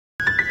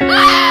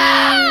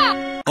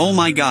Oh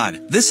my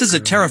god, this is a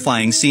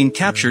terrifying scene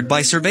captured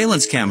by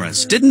surveillance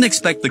cameras. Didn't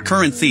expect the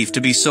current thief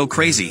to be so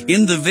crazy.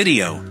 In the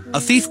video,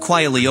 a thief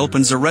quietly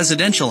opens a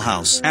residential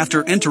house.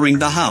 After entering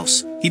the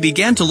house, he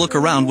began to look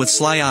around with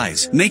sly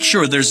eyes. Make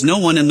sure there's no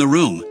one in the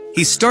room.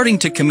 He's starting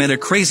to commit a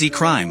crazy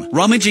crime,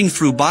 rummaging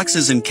through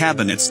boxes and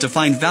cabinets to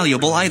find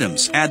valuable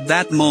items. At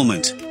that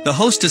moment, the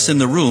hostess in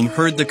the room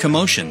heard the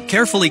commotion,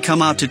 carefully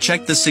come out to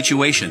check the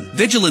situation.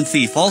 Vigilant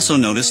thief also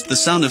noticed the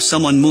sound of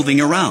someone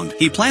moving around.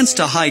 He plans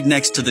to hide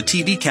next to the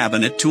TV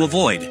cabinet to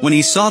avoid. When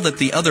he saw that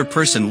the other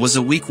person was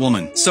a weak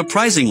woman,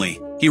 surprisingly,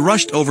 he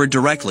rushed over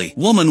directly.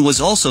 Woman was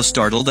also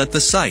startled at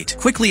the sight,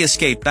 quickly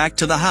escaped back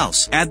to the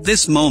house. At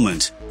this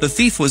moment, the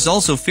thief was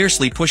also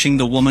fiercely pushing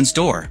the woman's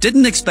door.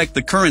 Didn't expect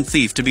the current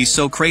thief to be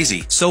so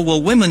crazy. So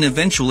will women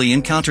eventually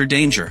encounter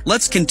danger?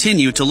 Let's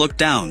continue to look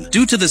down.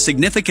 Due to the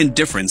significant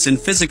difference in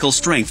physical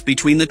strength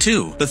between the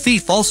two, the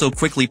thief also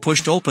quickly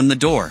pushed open the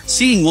door.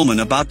 Seeing woman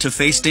about to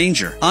face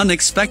danger,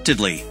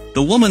 unexpectedly,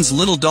 the woman's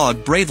little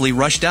dog bravely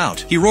rushed out.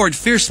 He roared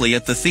fiercely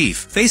at the thief,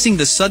 facing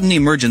the sudden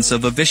emergence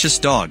of a vicious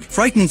dog.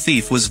 Frightened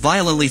thief was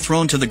violently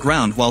thrown to the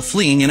ground while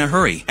fleeing in a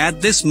hurry.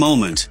 At this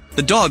moment,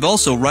 the dog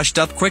also rushed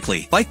up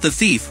quickly, bite the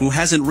thief who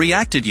hasn't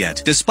reacted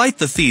yet, despite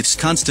the thief's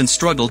constant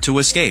struggle to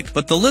escape.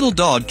 But the little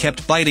dog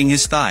kept biting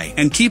his thigh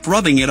and keep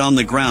rubbing it on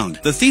the ground.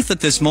 The thief at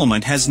this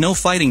moment has no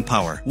fighting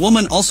power.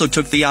 Woman also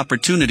took the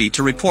opportunity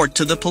to report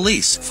to the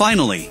police.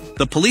 Finally,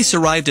 the police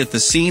arrived at the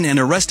scene and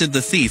arrested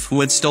the thief who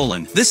had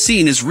stolen. This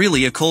scene is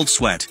really a cold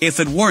sweat. If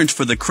it weren't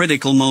for the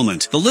critical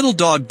moment, the little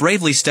dog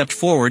bravely stepped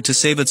forward to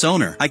save its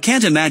owner. I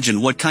can't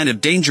imagine what kind of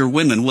danger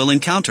women will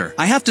encounter.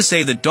 I have to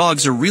say that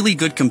dogs are really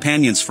good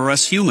companions for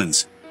us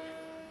humans.